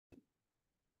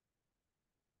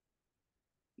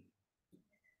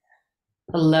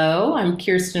Hello, I'm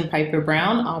Kearstin Piper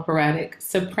Brown, operatic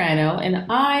soprano,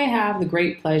 and I have the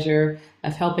great pleasure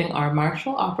of helping our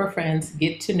martial opera friends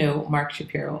get to know Mark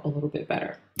Shapiro a little bit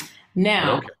better. Hello.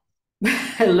 Now,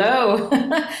 hello,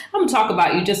 I'm going to talk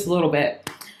about you just a little bit.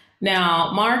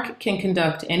 Now, Mark can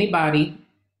conduct anybody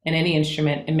and any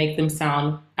instrument and make them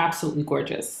sound absolutely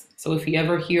gorgeous. So if you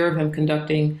ever hear of him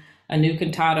conducting a new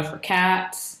cantata for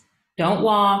cats, don't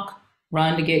walk,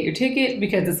 run to get your ticket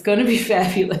because it's going to be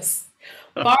fabulous.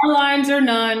 Bar lines or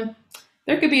none,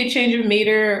 there could be a change of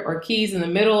meter or keys in the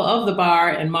middle of the bar,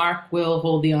 and Mark will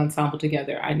hold the ensemble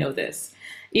together. I know this.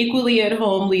 Equally at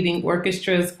home, leading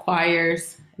orchestras,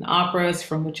 choirs, and operas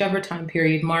from whichever time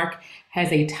period, Mark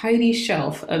has a tidy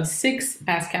shelf of six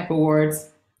ASCAP awards.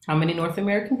 How many North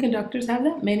American conductors have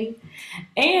that many?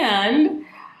 And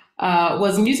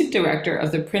was music director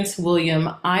of the the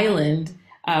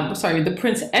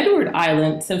Prince Edward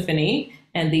Island Symphony,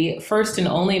 and the first and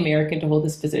only American to hold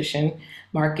this position.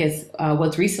 Marcus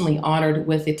was recently honored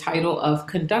with the title of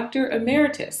Conductor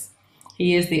Emeritus.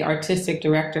 He is the artistic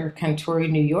director of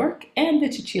Cantori New York and the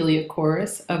Cecilia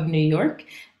Chorus of New York,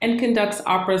 and conducts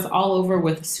operas all over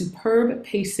with superb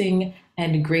pacing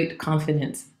and great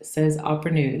confidence, says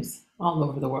Opera News all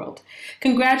over the world.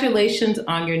 Congratulations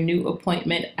on your new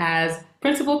appointment as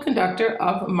principal conductor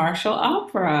of Martial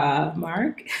Opera,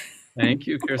 Mark. Thank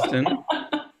you, Kirsten.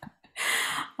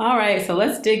 All right, so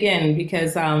let's dig in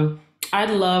because I'd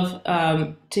love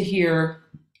to hear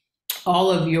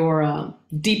all of your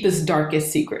deepest,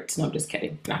 darkest secrets. No, I'm just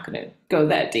kidding. Not going to go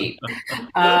that deep.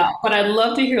 But I'd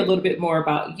love to hear a little bit more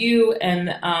about you and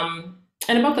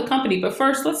about the company. But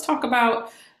first, let's talk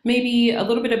about maybe a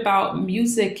little bit about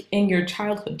music in your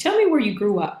childhood. Tell me where you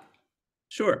grew up.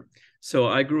 Sure. So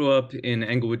I grew up in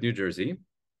Englewood, New Jersey,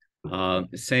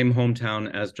 same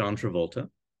hometown as John Travolta.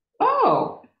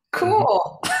 Oh, Mhm.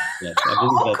 cool. Yes, I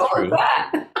believe How that's cool is true.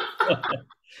 that?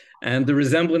 And the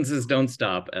resemblances don't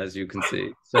stop, as you can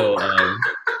see.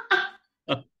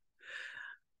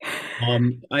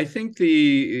 I think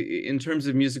in terms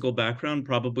of musical background,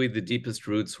 probably the deepest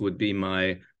roots would be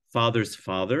my father's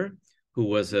father, who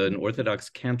was an Orthodox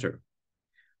cantor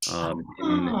in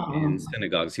Oh,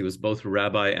 synagogues. He was both a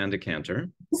rabbi and a cantor.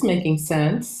 it's making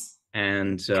sense.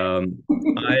 And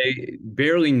I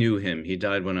barely knew him. He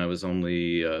died when I was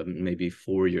only maybe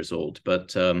 4 years old,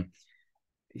 but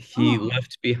he Oh.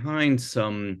 left behind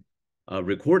some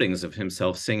recordings of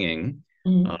himself singing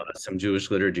Mhm, some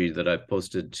Jewish liturgy that I've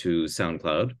posted to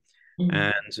SoundCloud. mhm.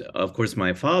 And of course,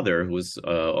 my father, who was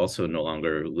also no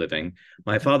longer living,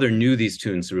 my father knew these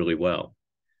tunes really well.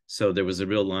 So there was a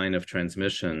real line of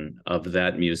transmission of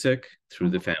that music through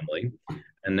the Of family.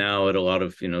 And now at a lot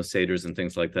of, seders and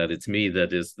things like that, it's me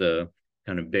that is the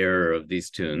kind of bearer of these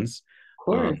tunes.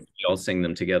 course. We all sing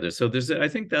them together. So I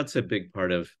think that's a big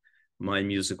part of my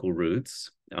musical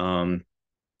roots.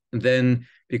 Then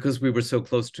because we were so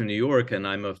close to New York and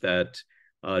I'm of that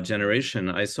generation,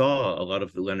 I saw a lot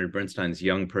of the Leonard Bernstein's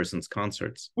young persons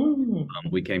concerts. Mm.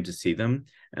 We came to see them,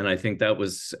 and I think that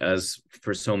was, as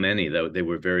for so many, that they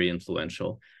were very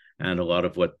influential. And a lot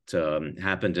of what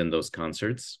happened in those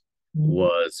concerts Mm.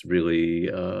 was really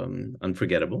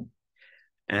unforgettable.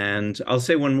 And I'll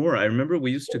say one more. I remember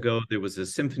we used to go, there was a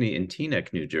symphony in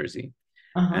Teaneck, New Jersey.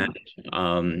 And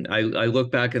Uh-huh. I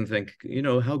look back and think,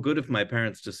 how good of my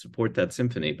parents to support that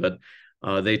symphony. But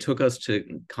they took us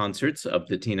to concerts of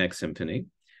the Teaneck Symphony.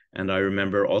 And I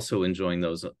remember also enjoying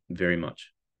those very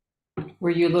much.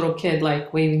 Were you a little kid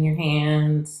like waving your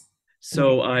hands?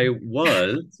 So I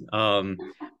was,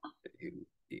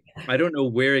 I don't know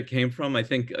where it came from. I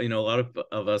think, a lot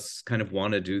of us kind of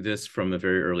want to do this from a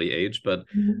very early age, but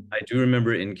Mhm. I do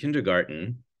remember in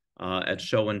kindergarten at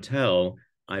show and tell,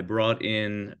 I brought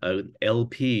in an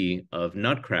LP of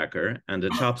Nutcracker and a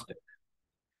chopstick.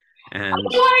 And Oh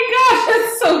my gosh,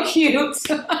 that's so cute.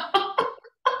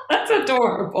 That's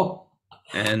adorable.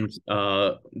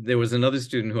 there was another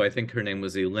student who I think her name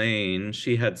was Elaine.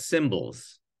 She had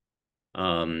cymbals.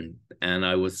 And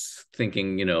I was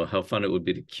thinking, how fun it would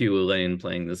be to cue Elaine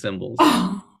playing the cymbals.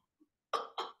 Oh,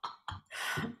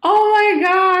 oh my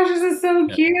gosh, this is so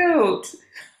Yeah. cute.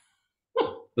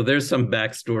 So there's some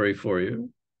backstory for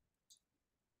you.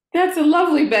 That's a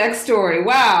lovely backstory.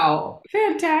 Wow.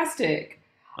 Fantastic.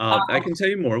 I can tell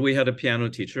you more. We had a piano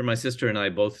teacher. My sister and I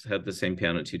both had the same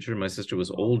piano teacher. My sister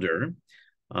was older,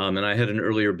 and I had an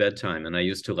earlier bedtime, and I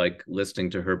used to like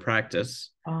listening to her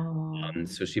practice. Oh,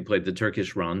 So she played the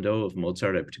Turkish Rondo of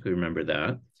Mozart. I particularly remember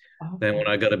that. Then okay. when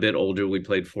I got a bit older, we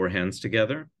played four hands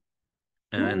together.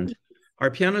 And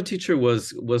our piano teacher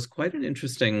was quite an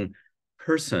interesting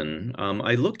person.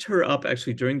 I looked her up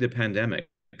actually during the pandemic.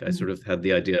 I sort of had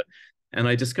the idea, And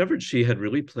I discovered she had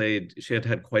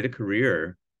had quite a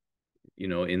career,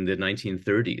 in the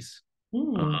 1930s,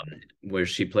 Hmm. where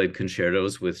she played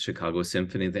concertos with Chicago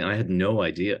Symphony. I had no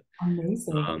idea.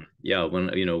 Amazing. Yeah, when,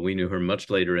 we knew her much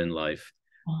later in life.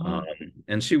 Um, Uh-huh.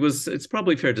 and it's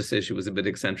probably fair to say she was a bit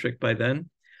eccentric by then.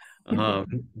 Um,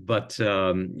 but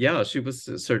yeah, she was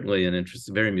certainly an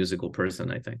very musical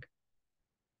person, I think.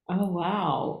 Oh,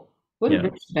 wow. What a Yeah.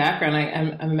 rich background.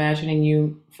 I'm imagining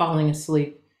you falling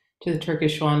asleep to the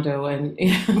Turkish rondo and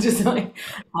just like,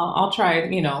 I'll try,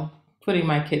 putting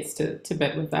my kids to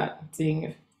bed with that, seeing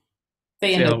if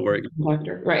they See end up how it with works. a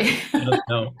conductor, right?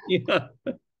 No. Yeah.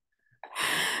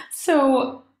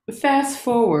 So fast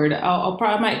forward, I'll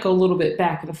probably might go a little bit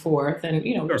back and forth and,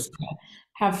 Sure. just kinda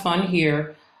have fun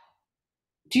here.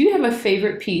 Do you have a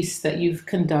favorite piece that you've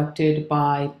conducted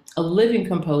by a living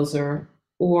composer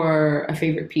or a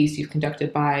favorite piece you've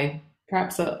conducted by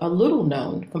perhaps a little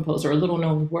known composer, a little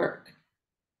known work?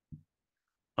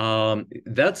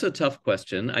 That's a tough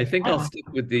question. I think I'll Yeah. stick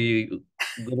with the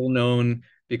little known,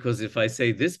 because if I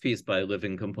say this piece by a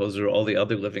living composer, all the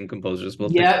other living composers will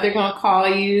think, Yeah, they're gonna call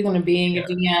you, gonna be in your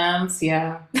yeah, DMs.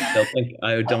 Yeah. they'll think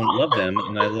I don't love them,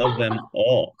 and I love them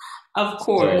all. Of So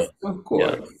course, of yeah,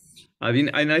 course. I mean,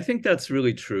 and I think that's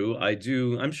really true.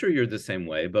 I'm sure you're the same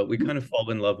way, but we kind of fall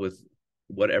in love with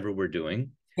whatever we're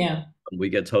doing. Yeah. We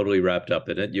get totally wrapped up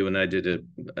in it. You and I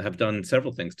have done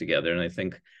several things together, and I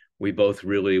think we both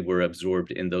really were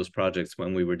absorbed in those projects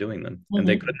when we were doing them, and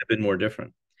they Hmm. couldn't have been more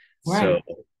different. So Right.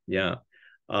 yeah.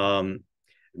 Um,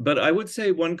 but I would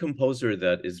say one composer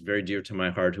that is very dear to my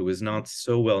heart, who is not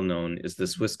so well known, is the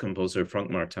Swiss composer Franck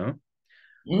Martin.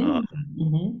 Uh,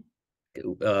 Mm-hmm.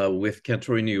 with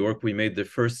Cantori New York, we made the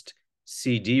first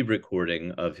CD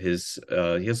recording of his.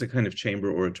 He has a kind of chamber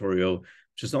oratorio,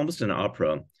 which is almost an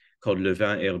opera, called Le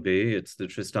Vin Herbé. It's the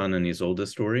Tristan and Isolde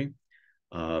story,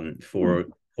 for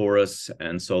chorus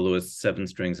and soloists, seven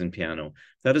strings and piano.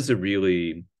 That is a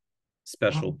really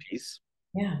special Wow. piece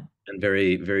Yeah. and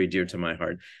very, very dear to my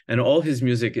heart. And all his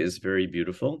music is very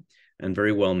beautiful and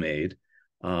very well made.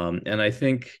 And I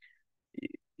think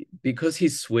because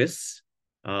he's Swiss,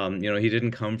 he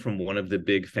didn't come from one of the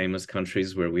big famous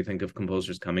countries where we think of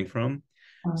composers coming from.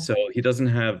 Uh, So he doesn't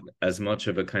have as much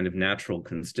of a kind of natural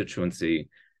constituency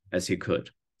as he could.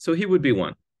 So he would be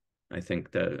one, I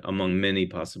think, that among many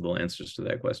possible answers to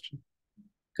that question.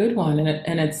 Good one.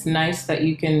 And it's nice that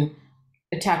you can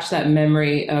attach that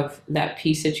memory of that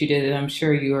piece that you did, and I'm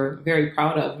sure you're very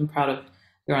proud of and proud of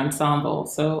your ensemble.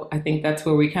 So I think that's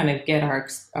where we kind of get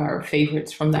our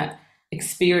favorites from that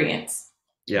experience,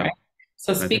 Yeah, right?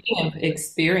 So I think. speaking of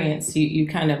experience, you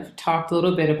kind of talked a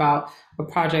little bit about a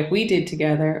project we did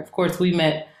together. Of course, we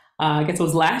met, I guess it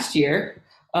was last year,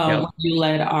 Yeah, when you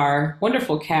led our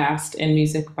wonderful cast in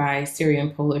music by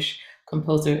Syrian Polish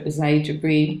composer Zaid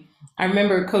Jabri. I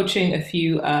remember coaching a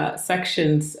few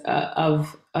sections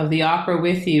of the opera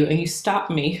with you, and you stopped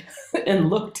me and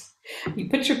looked. You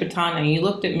put your baton and you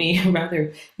looked at me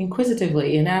rather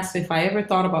inquisitively and asked if I ever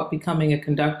thought about becoming a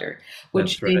conductor,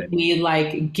 which that's made right. me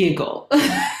like giggle.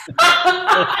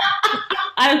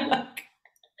 I,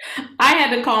 I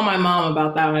had to call my mom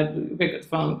about that. I had to pick up the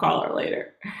phone and call her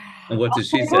later. And what did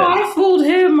she Like, oh, say? I fooled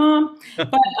him, mom.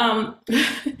 But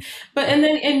but and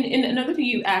then and another thing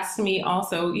you asked me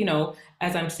also,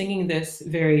 as I'm singing this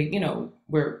very,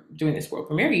 we're doing this world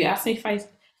premiere. You asked me if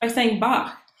I sang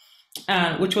Bach,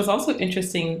 which was also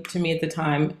interesting to me at the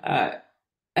time,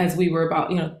 as we were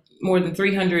about more than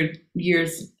 300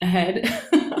 years ahead.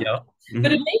 Yeah.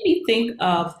 But it Hmm. made me think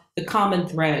of the common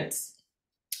threads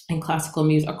in classical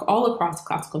music, all across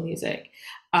classical music.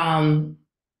 Um,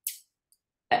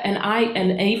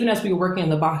 and even as we were working on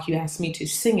the Bach, you asked me to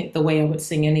sing it the way I would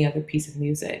sing any other piece of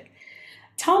music.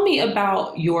 Tell me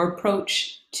about your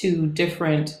approach to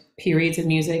different periods of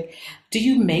music. Do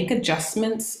you make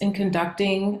adjustments in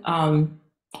conducting,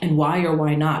 and why or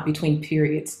why not between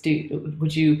periods?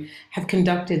 Would you have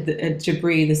conducted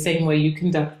Jabri the same way you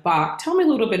conduct Bach? Tell me a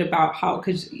little bit about how,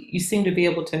 because you seem to be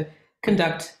able to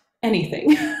conduct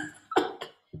anything.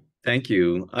 Thank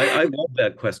you. I love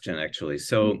that question, actually.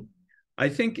 So I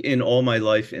think in all my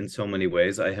life, in so many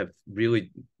ways, I have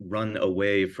really run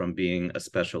away from being a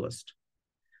specialist.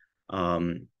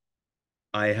 Um,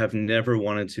 I have never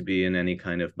wanted to be in any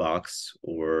kind of box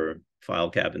or file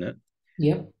cabinet.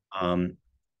 Yep. Um,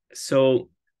 so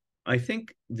I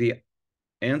think the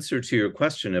answer to your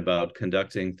question about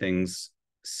conducting things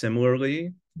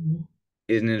similarly Mhm.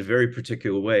 in a very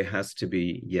particular way has to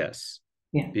be yes.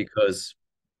 Yeah. Because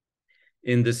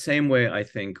in the same way, I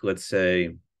think, let's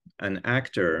say, an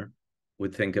actor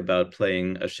would think about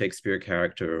playing a Shakespeare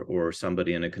character or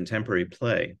somebody in a contemporary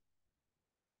play,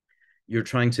 you're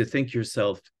trying to think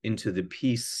yourself into the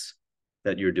piece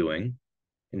that you're doing,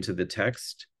 into the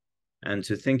text, and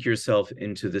to think yourself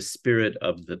into the spirit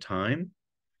of the time.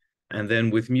 And then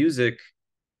with music,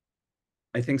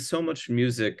 I think so much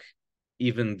music,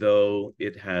 even though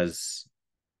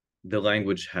the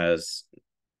language has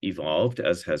evolved,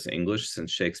 as has English since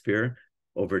Shakespeare,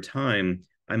 over time,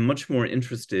 I'm much more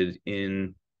interested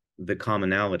in the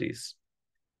commonalities.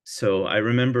 So I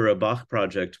remember a Bach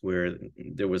project where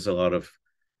there was a lot of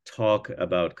talk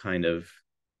about kind of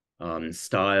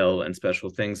style and special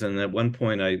things. And at one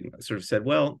point, I sort of said,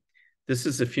 well, this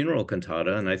is a funeral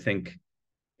cantata. And I think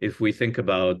if we think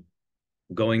about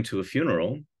going to a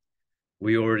funeral,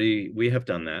 we have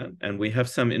done that. And we have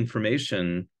some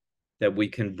information that we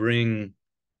can bring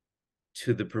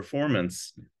to the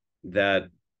performance that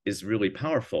is really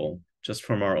powerful just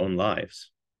from our own lives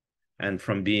and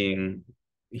from being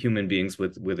human beings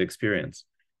with experience.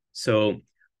 So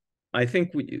I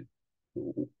think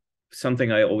something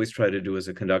I always try to do as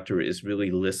a conductor is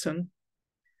really listen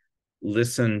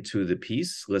to the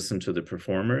piece, listen to the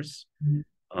performers,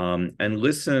 and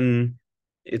listen.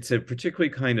 It's a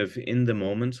particularly kind of in the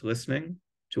moment listening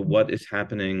to what is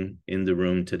happening in the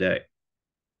room today.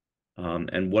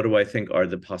 And what do I think are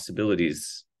the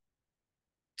possibilities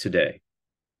today?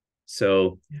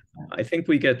 So I think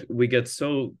we get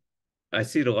so, I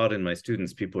see it a lot in my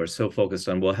students. People are so focused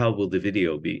on, well, how will the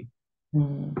video be?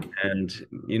 And,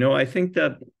 I think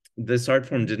that this art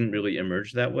form didn't really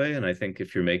emerge that way. And I think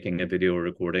if you're making a video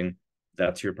recording,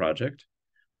 that's your project.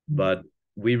 But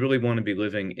we really want to be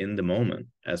living in the moment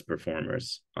as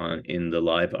performers in the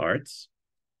live arts.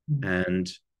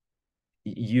 And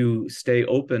you stay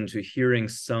open to hearing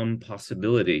some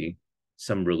possibility,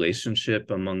 some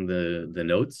relationship among the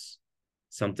notes,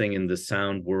 something in the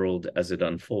sound world as it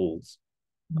unfolds.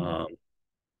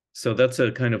 So that's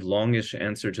a kind of longish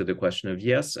answer to the question of,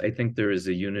 yes, I think there is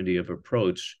a unity of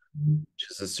approach,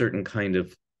 which is a certain kind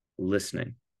of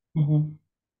listening.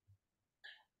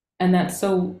 And that's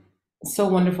so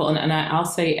wonderful. And I'll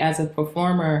say, as a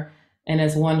performer and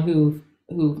as one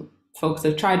who folks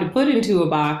have tried to put into a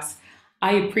box,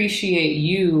 I appreciate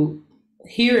you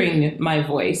hearing my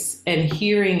voice and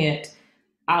hearing it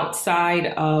outside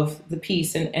of the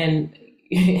piece, and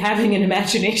having an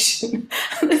imagination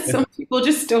that some people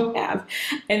just don't have,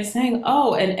 and saying,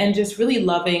 oh, and just really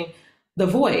loving the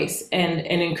voice and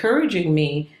encouraging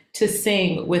me to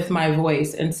sing with my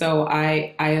voice. And so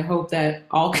I hope that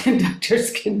all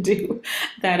conductors can do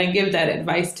that and give that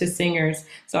advice to singers.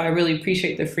 So I really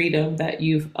appreciate the freedom that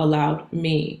you've allowed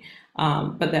me.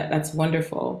 But that's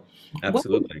wonderful.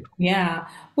 Absolutely.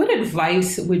 What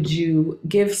advice would you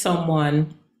give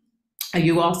someone?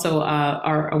 You also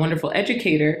are a wonderful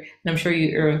educator, and I'm sure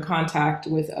you're in contact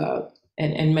with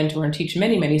and mentor and teach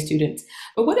many students.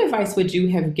 But what advice would you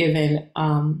have given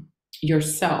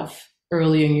yourself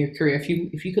early in your career?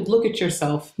 If you could look at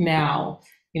yourself now,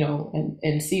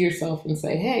 and see yourself and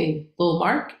say, "Hey, little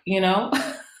Mark,"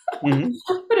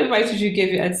 what advice would you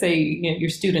give? I'd say, your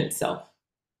student self.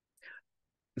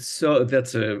 So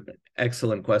that's an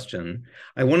excellent question.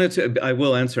 I will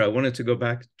answer. I wanted to go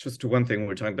back just to one thing we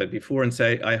were talking about before and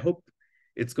say, I hope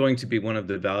it's going to be one of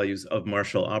the values of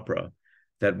martial opera,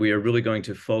 that we are really going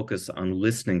to focus on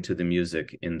listening to the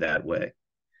music in that way.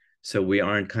 So we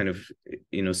aren't kind of,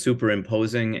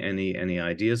 superimposing any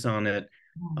ideas on it,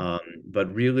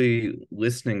 but really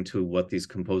listening to what these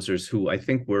composers, who I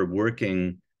think were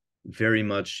working very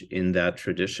much in that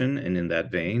tradition and in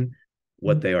that vein,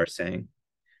 what they are saying.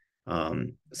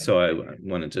 So I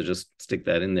wanted to just stick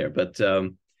that in there. But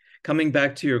coming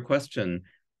back to your question,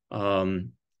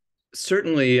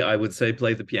 certainly I would say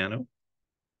play the piano.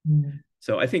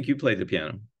 So I think you play the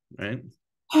piano, right?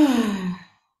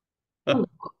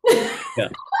 Yeah.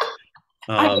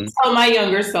 I can tell my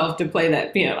younger self to play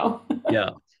that piano.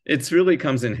 Yeah, it really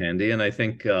comes in handy. And I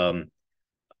think to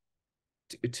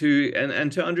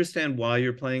understand why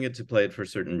you're playing it, to play it for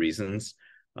certain reasons.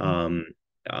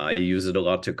 I use it a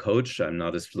lot to coach. I'm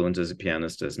not as fluent as a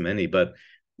pianist as many, but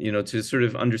to sort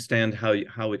of understand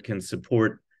how it can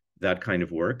support that kind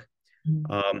of work.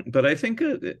 But I think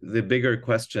the bigger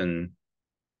question,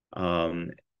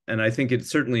 and I think it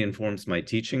certainly informs my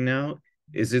teaching now,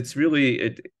 is it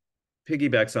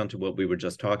piggybacks onto what we were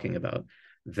just talking about,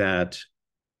 that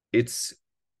it's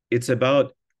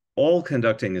about, all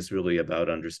conducting is really about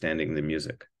understanding the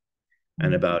music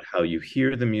and about how you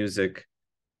hear the music.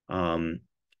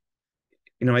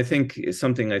 I think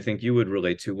something I think you would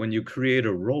relate to, when you create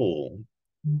a role,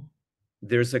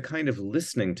 there's a kind of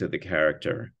listening to the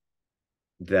character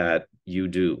that you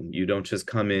do. You don't just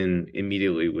come in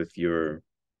immediately with your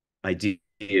idea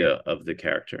of the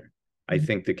character. I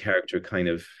think the character kind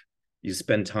of, you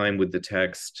spend time with the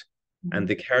text and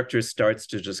the character starts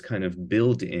to just kind of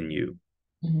build in you.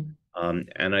 Mm-hmm.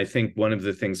 And I think one of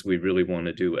the things we really want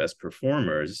to do as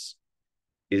performers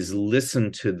is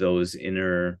listen to those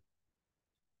inner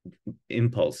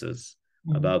impulses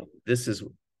Mm-hmm. about, this is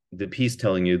the piece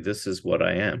telling you, this is what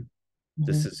I am.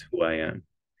 This is who I am.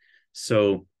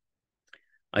 So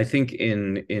I think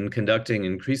in conducting,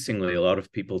 increasingly, a lot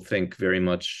of people think very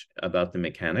much about the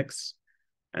mechanics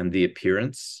and the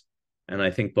appearance. And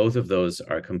I think both of those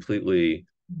are completely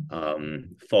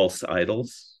false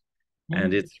idols.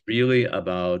 And it's really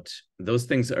about, those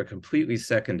things are completely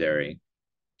secondary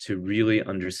to really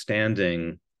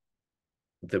understanding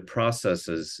the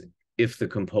processes if the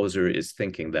composer is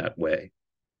thinking that way.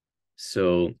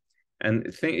 So,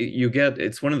 and you get,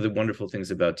 it's one of the wonderful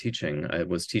things about teaching. I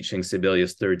was teaching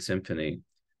Sibelius' Third Symphony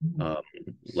um,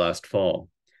 last fall,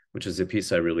 which is a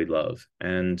piece I really love.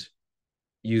 And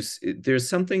there's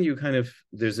something you kind of,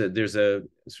 there's a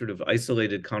sort of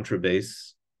isolated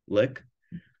contrabass lick.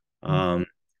 Um,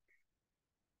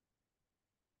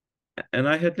 and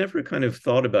I had never kind of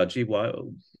thought about, gee,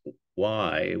 what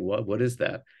is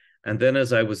that? And then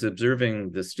as I was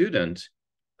observing the student,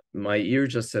 my ear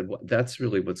just said, well, that's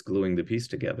really what's gluing the piece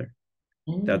together.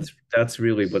 That's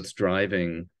really what's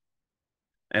driving.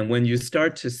 And when you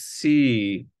start to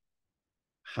see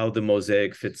how the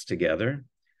mosaic fits together,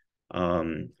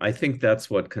 I think that's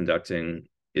what conducting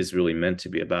is really meant to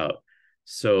be about.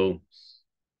 So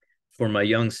for my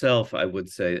young self, I would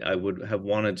say I would have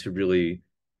wanted to really,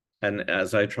 and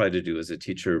as I try to do as a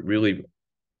teacher, really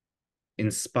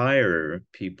inspire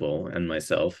people and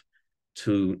myself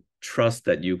to trust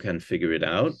that you can figure it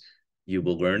out. You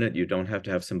will learn it. You don't have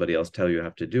to have somebody else tell you how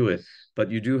to do it,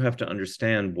 but you do have to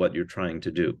understand what you're trying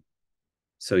to do.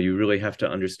 So you really have to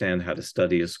understand how to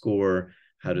study a score,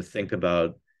 how to think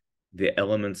about the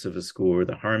elements of a score,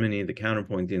 the harmony, the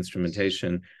counterpoint, the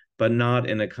instrumentation, but not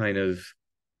in a kind of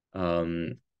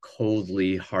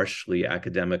coldly, harshly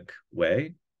academic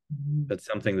way, but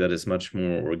something that is much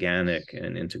more organic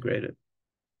and integrated.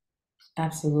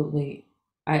 Absolutely.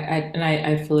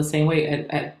 I feel the same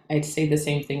way. I'd say the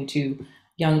same thing to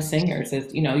young singers.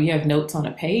 Is, you know, you have notes on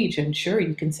a page and sure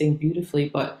you can sing beautifully,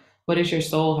 but what does your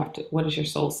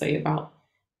soul say about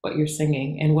what you're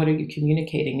singing and what are you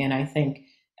communicating? And I think,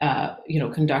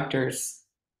 conductors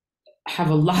have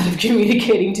a lot of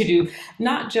communicating to do,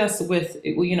 not just with,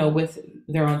 with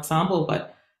their ensemble,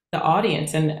 but the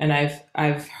audience. And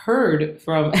I've heard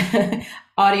from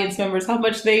audience members how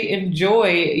much they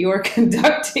enjoy your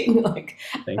conducting. Like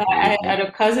Thank you. I had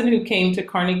a cousin who came to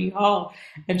Carnegie Hall,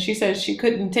 and she says she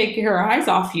couldn't take her eyes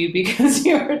off you because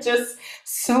you were just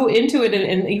so into it.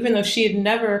 And even though she had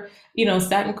never,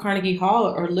 sat in Carnegie Hall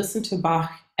or listened to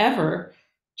Bach ever,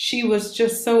 she was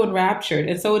just so enraptured.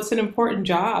 And so it's an important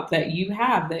job that you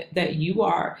have, that you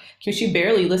are, because she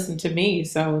barely listened to me.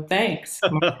 So thanks.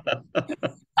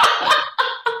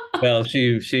 Well,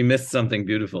 she missed something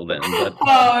beautiful then, but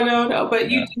Oh, no, no, but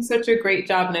you yeah. do such a great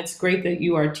job, and it's great that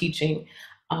you are teaching,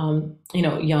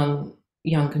 young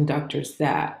conductors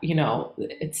that,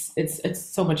 it's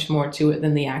so much more to it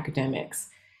than the academics.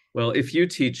 Well, if you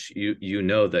teach, you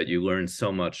know that you learn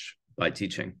so much by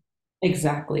teaching.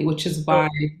 Exactly, which is So why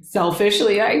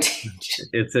selfishly I teach.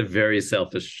 it's a very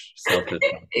selfish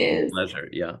It is. pleasure.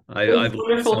 Yeah, It's I've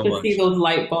learned wonderful so to see much. those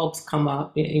light bulbs come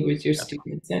up with your Yeah,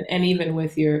 students, and even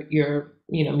with your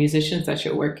musicians that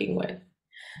you're working with.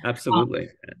 absolutely.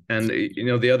 And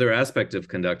the other aspect of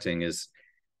conducting is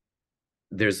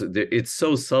it's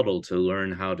so subtle to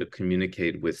learn how to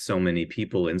communicate with so many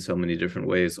people in so many different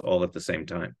ways all at the same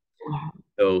time.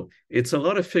 So it's a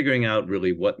lot of figuring out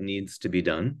really what needs to be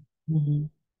done Mhm.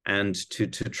 and to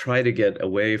try to get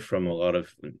away from a lot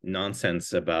of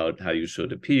nonsense about how you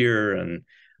should appear, and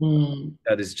Mm.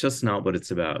 that is just not what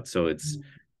it's about. So it's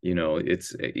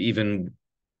even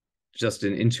just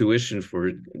an intuition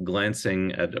for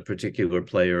glancing at a particular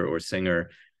player or singer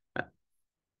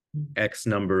X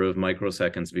number of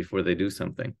microseconds before they do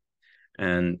something.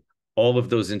 And all of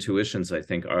those intuitions, I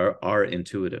think, are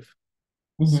intuitive.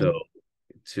 So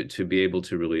Mhm. to be able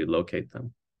to really locate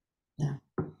them. Yeah.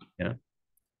 Yeah.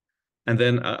 And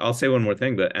then I'll say one more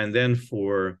thing, and then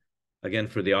again,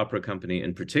 for the opera company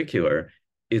in particular,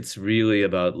 it's really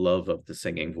about love of the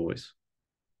singing voice.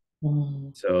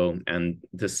 Mm. So, and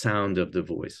the sound of the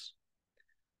voice.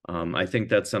 I think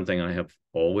that's something I have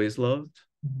always loved.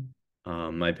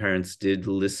 Mhm. My parents did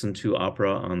listen to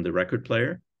opera on the record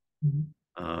player.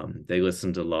 Mhm. They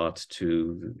listened a lot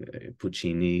to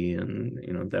Puccini,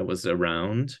 and that was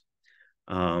around,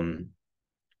 um,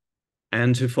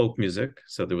 and to folk music.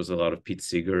 So there was a lot of Pete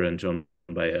Seeger and Joan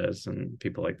Baez and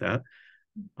people like that.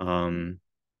 Um,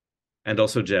 and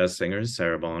also jazz singers.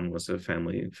 Sarah Vaughan was a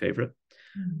family favorite.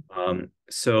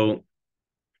 So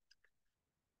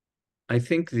I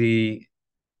think a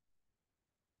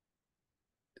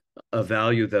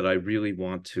value that I really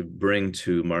want to bring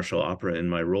to martial opera in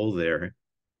my role there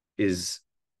is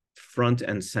front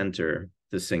and center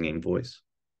the singing voice.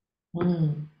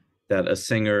 Mm, That a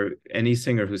singer, any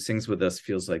singer who sings with us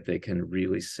feels like they can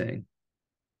really sing.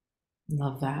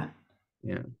 love that.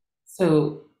 Yeah.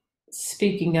 So,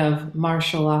 speaking of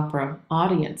martial opera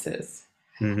audiences,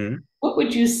 Mm-hmm. what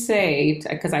would you say?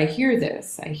 Because I hear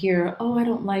this, I hear, oh, I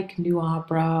don't like new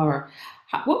opera, or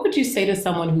what would you say to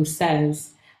someone who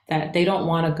says that they don't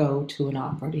want to go to an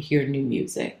opera to hear new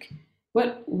music?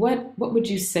 What would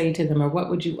you say to them, or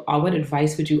what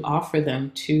advice would you offer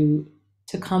them to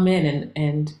come in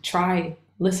and try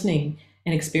listening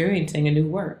and experiencing a new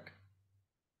work?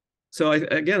 So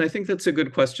again, I think that's a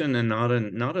good question and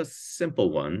not a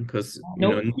simple one because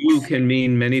Nope. new can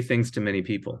mean many things to many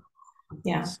people.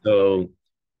 Yeah. So,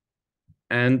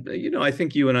 and I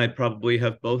think you and I probably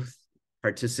have both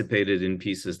participated in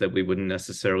pieces that we wouldn't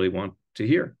necessarily want to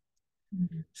hear.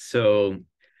 So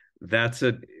that's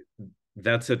a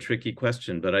that's a tricky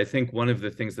question, but I think one of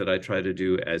the things that I try to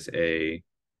do as a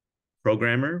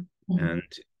programmer, Mhm. and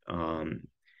um,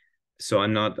 so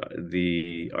I'm not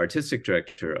the artistic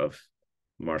director of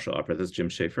martial opera, that's Jim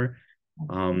Schaefer,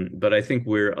 but I think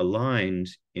we're aligned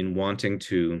in wanting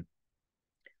to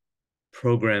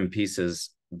program pieces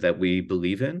that we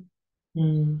believe in.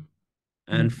 Mm,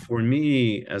 And for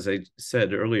me, as I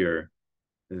said earlier,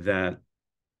 that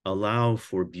allow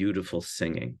for beautiful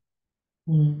singing.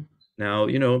 mm,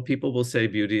 Now, people will say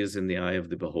beauty is in the eye of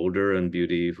the beholder, and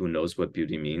beauty, who knows what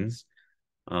beauty means.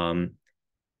 Um,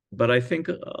 but I think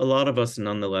a lot of us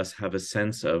nonetheless have a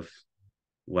sense of,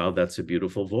 wow, that's a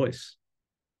beautiful voice.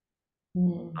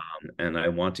 mm, And I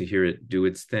want to hear it do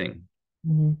its thing.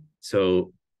 mm,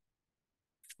 So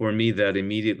for me, that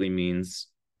immediately means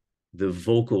the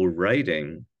vocal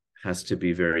writing has to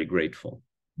be very grateful.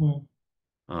 mm.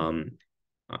 Um,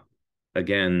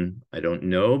 Again, I don't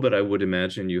know, but I would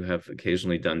imagine you have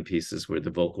occasionally done pieces where the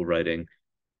vocal writing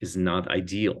is not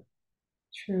ideal.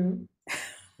 True.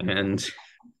 And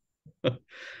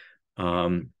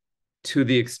um, to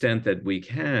the extent that we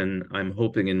can, I'm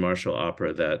hoping in martial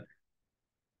opera that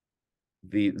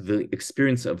the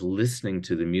experience of listening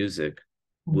to the music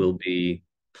will be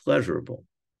pleasurable,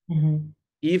 Mm-hmm.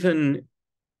 even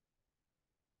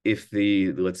if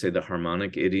the, let's say, the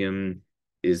harmonic idiom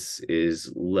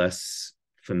is less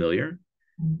familiar.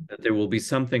 That there will be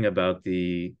something about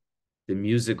the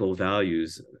musical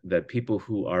values that people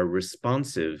who are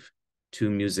responsive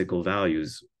to musical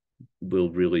values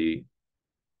will really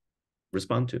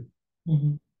respond to.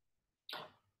 Mm-hmm.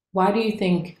 Why do you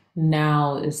think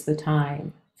now is the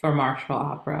time for martial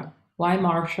opera? Why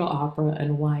martial opera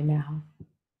and why now?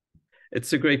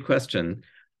 It's a great question.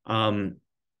 Um,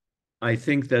 I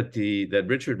think that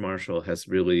Richard Marshall has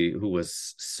really, who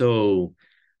was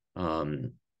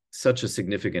um, such a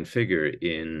significant figure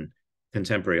in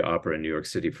contemporary opera in New York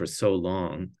City for so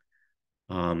long,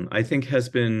 I think has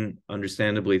been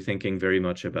understandably thinking very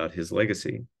much about his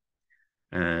legacy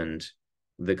and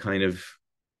the kind of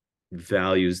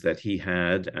values that he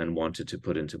had and wanted to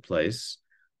put into place.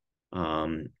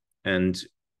 Um, and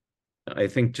I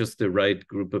think just the right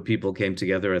group of people came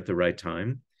together at the right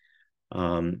time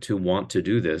to want to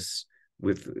do this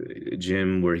with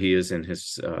Jim where he is in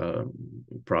his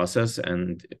process,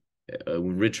 and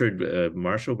Richard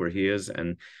Marshall where he is,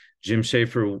 and Jim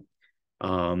Schaefer.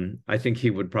 I think he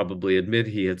would probably admit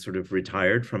he had sort of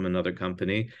retired from another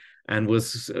company and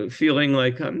was feeling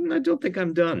like, I don't think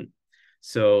I'm done.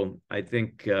 So I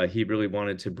think he really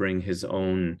wanted to bring his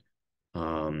own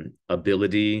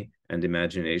ability and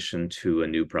imagination to a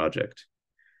new project.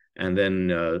 And then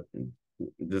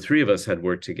the three of us had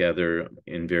worked together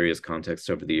in various contexts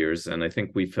over the years, and I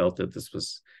think we felt that this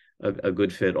was a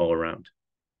good fit all around.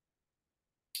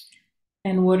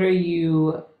 And what are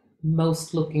you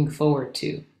most looking forward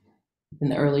to in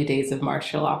the early days of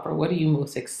martial opera? What are you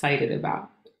most excited about?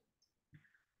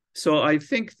 So I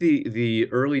think the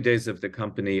early days of the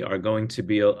company are going to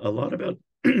be a lot about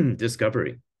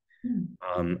discovery.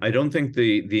 Mm, I don't think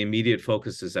the immediate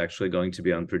focus is actually going to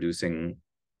be on producing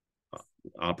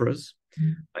operas.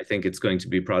 I think it's going to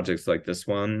be projects like this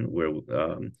one where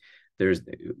there's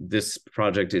this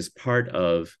project is part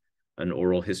of an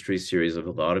oral history series of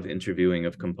a lot of interviewing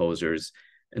of composers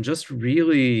and just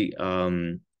really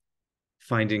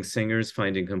finding singers,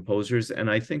 finding composers.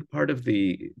 And I think part of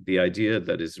the idea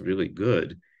that is really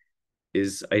good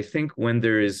is I think when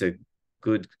there is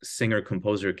good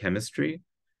singer-composer chemistry,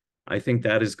 I think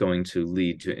that is going to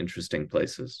lead to interesting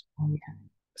places.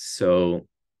 So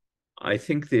I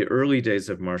think the early days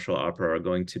of martial opera are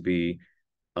going to be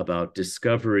about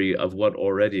discovery of what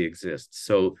already exists.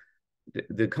 So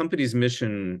the company's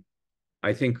mission,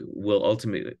 I think, will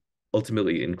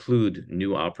ultimately include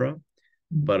new opera,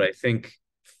 but I think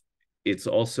it's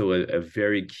also a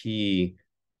very key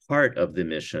part of the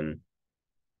mission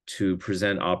to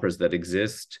present operas that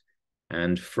exist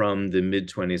and from the mid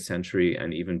 20th century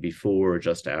and even before,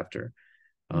 just after,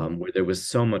 where there was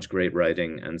so much great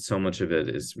writing and so much of it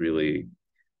is really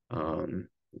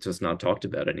just not talked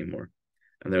about anymore.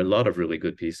 And there are a lot of really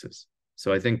good pieces.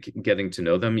 So I think getting to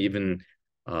know them, even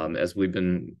as we've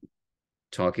been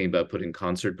talking about putting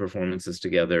concert performances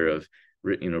together of,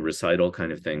 recital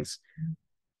kind of things,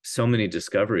 so many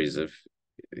discoveries of,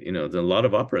 there's a lot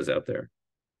of operas out there.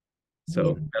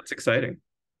 So that's exciting.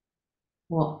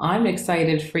 Well, I'm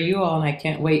excited for you all, and I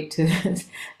can't wait to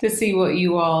to see what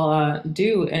you all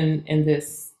do in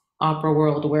this opera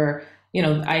world. Where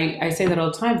I say that all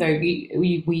the time. That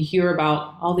we hear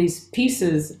about all these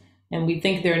pieces, and we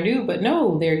think they're new, but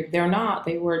no, they're not.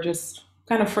 They were just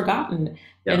kind of forgotten.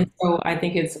 Yeah. And so I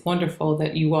think it's wonderful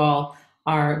that you all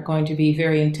are going to be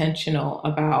very intentional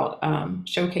about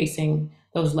showcasing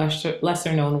those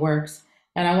lesser known works.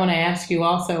 And I want to ask you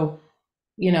also,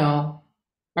 you know.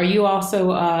 Are you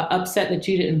also upset that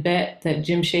you didn't bet that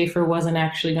Jim Schaefer wasn't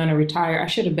actually going to retire? I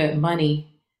should have bet money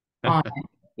on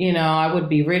it. I would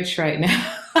be rich right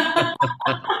now. I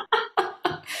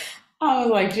was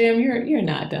like, Jim, you're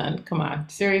not done. Come on,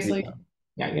 seriously?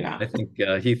 Yeah. No, you're not. I think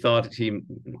he thought he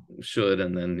should,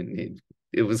 and then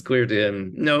it was clear to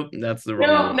him, nope, that's the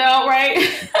wrong one. No, right?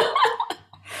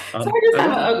 So I just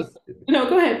have no.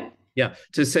 Go ahead. Yeah,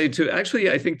 to say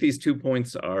actually, I think these 2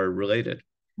 points are related.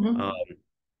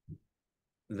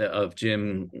 Of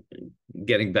Jim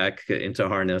getting back into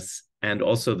harness and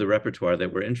also the repertoire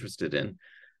that we're interested in.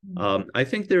 I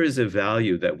think there is a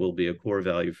value that will be a core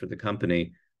value for the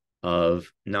company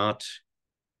of not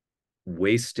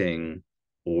wasting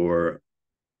or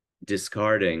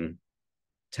discarding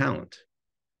talent.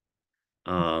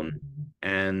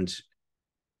 And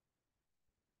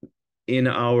in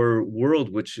our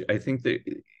world, which I think that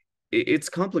it's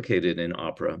complicated in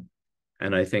opera,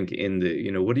 and I think in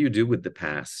the, what do you do with the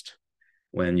past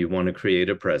when you want to create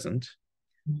a present?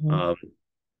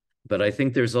 But I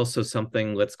think there's also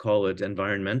something, let's call it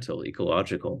environmental,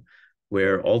 ecological,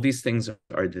 where all these things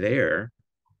are there.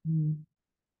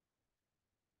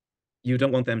 You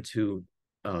don't want them to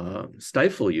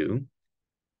stifle you,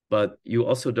 but you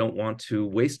also don't want to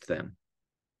waste them.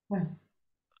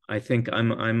 I think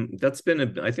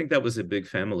I think that was a big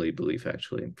family belief,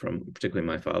 actually, from particularly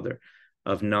my father,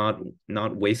 of not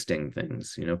wasting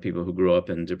things. People who grew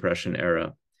up in Depression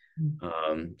era.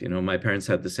 My parents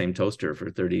had the same toaster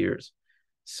for 30 years.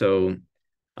 So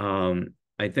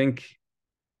I think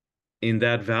in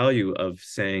that value of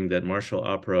saying that martial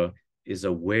opera is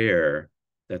aware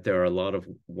that there are a lot of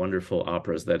wonderful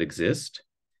operas that exist,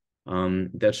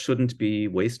 that shouldn't be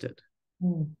wasted,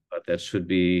 but that should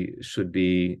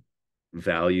be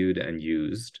valued and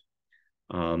used,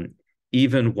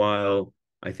 even while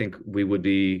I think we would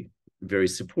be very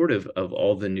supportive of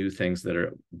all the new things that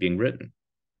are being written.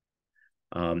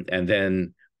 And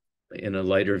then in a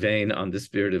lighter vein, on the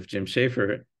spirit of Jim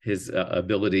Schaefer, his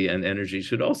ability and energy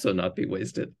should also not be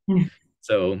wasted.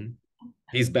 So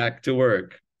he's back to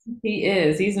work. He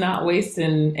is. He's not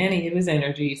wasting any of his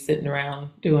energy sitting around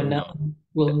doing nothing.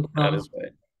 That is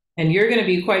right. And you're going to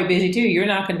be quite busy too. You're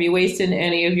not going to be wasting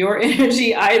any of your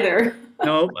energy either.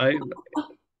 No,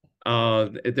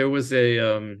 there was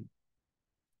an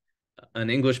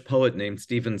English poet named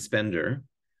Stephen Spender,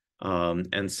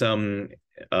 and some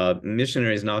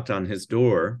missionaries knocked on his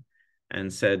door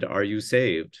and said, "Are you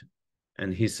saved?"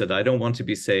 And he said, "I don't want to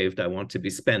be saved. I want to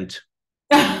be spent."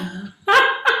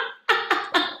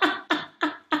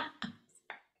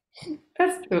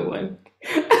 That's a good one.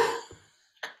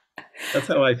 That's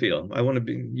how I feel. I want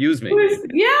to use me.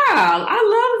 Yeah,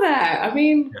 I love that. I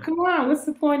mean, come on, what's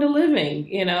the point of living,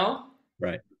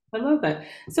 Right. I love that.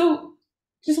 So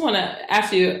just want to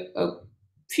ask you a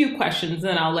few questions,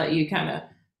 and I'll let you kind of,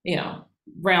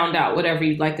 round out whatever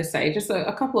you'd like to say. Just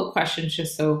a couple of questions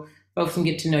just so folks can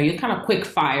get to know you. Kind of quick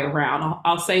fire round.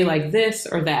 I'll say like this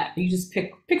or that. You just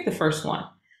pick the first one.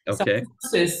 Okay. So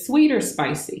first is sweet or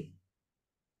spicy?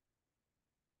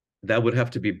 That would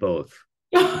have to be both.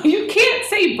 You can't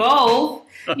say both.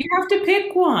 You have to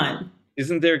pick one.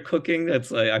 Isn't there cooking that's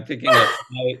like I'm picking up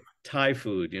Thai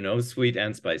food, sweet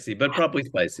and spicy, but probably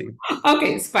spicy.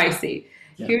 Okay, spicy.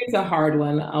 Yeah. Here's a hard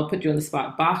one. I'll put you on the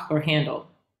spot. Bach or Handel?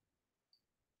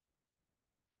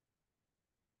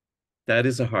 That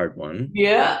is a hard one.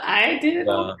 Yeah, I did it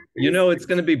on Yeah. purpose. It's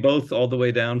going to be both all the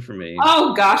way down for me.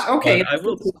 Oh gosh. Okay.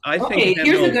 But I think Okay.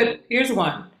 Handel, Here's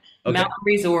one. okay, Mountain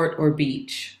resort or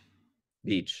beach?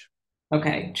 beach.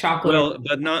 Okay. Chocolate or Well,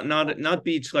 but not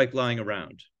beach like lying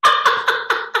around.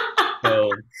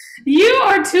 So you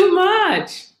are too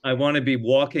much. I want to be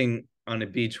walking on a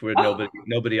beach where Oh,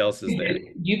 nobody else is there.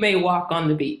 you may walk on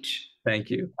the beach. Thank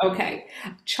you. Okay.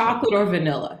 Yeah. Chocolate or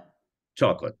vanilla?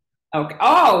 Chocolate. Okay.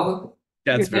 Oh,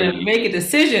 you're That's very gonna make a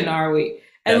decision, are we?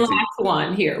 And that's last easy.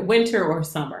 one here, winter or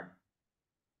summer?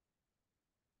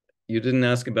 You didn't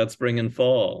ask about spring and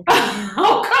fall.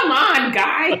 Oh, come on,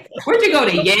 guy. Where'd you go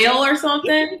to Yale or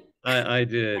something? I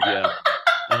did, yeah.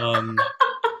 Um,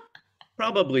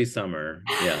 Probably summer.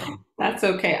 Yeah. That's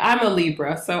okay. I'm a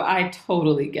Libra, so I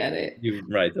totally get it. You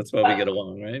right. That's why we get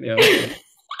along, right? Yeah.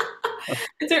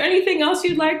 Is there anything else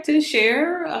you'd like to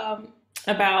share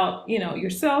about,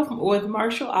 yourself with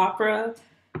Marshall Opera?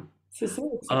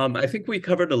 I think we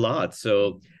covered a lot.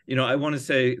 So, I want to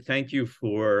say thank you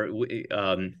for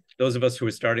those of us who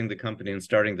are starting the company and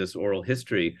starting this oral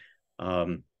history.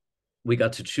 We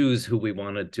got to choose who we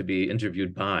wanted to be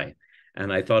interviewed by.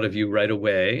 And I thought of you right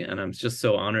away. And I'm just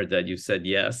so honored that you said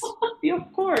yes. Yeah,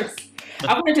 of course.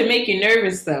 I wanted to make you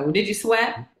nervous, though. Did you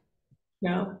sweat?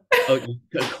 No. Oh,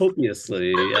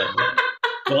 copiously. Yeah.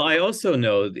 Well, I also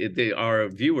know our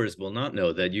viewers will not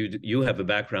know that you have a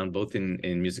background both in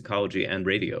musicology and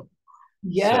radio.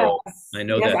 Yes. So I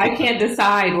know Yes, that I can't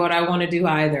decide what I want to do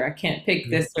either. I can't pick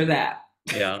this or that.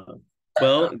 yeah.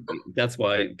 Well, that's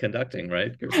why conducting,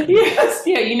 right, Kearstin? Yes.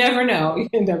 Yeah, you never know.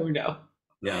 You never know.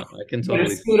 Yeah, I can You better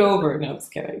totally. scoot over. No,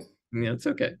 just kidding. Yeah, it's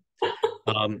okay.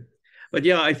 But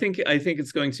yeah, I think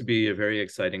it's going to be a very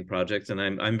exciting project, and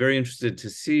I'm very interested to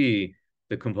see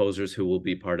the composers who will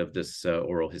be part of this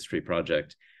oral history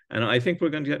project. And I think we're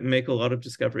going to make a lot of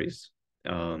discoveries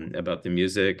about the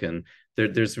music, and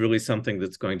there's really something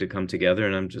that's going to come together.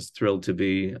 And I'm just thrilled to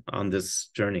be on this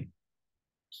journey.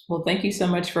 Well, thank you so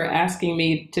much for asking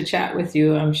me to chat with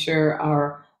you. I'm sure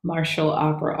our Marshall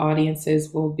Opera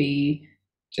audiences will be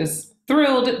just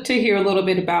thrilled to hear a little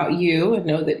bit about you and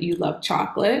know that you love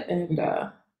chocolate and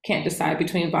can't decide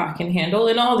between Bach and Handel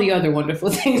and all the other wonderful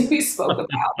things we spoke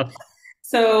about.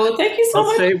 So thank you so I'll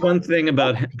much. say one thing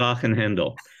about Bach and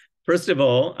Handel. First of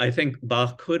all, I think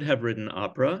Bach could have written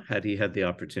opera had he had the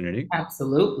opportunity.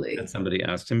 Absolutely. And somebody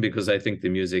asked him, because I think the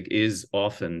music is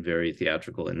often very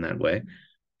theatrical in that way.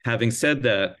 Having said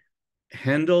that,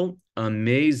 Handel,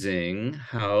 amazing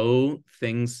how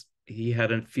he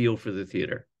had a feel for the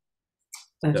theater.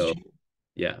 That's So, true.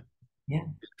 yeah, Yeah.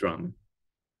 drama,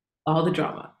 All the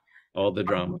drama. all the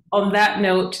drama. On that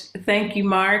note, thank you,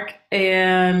 Mark.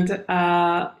 And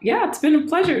yeah, it's been a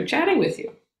pleasure chatting with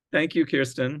you. Thank you,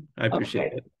 Kearstin. I appreciate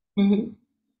Okay. it. Mhm.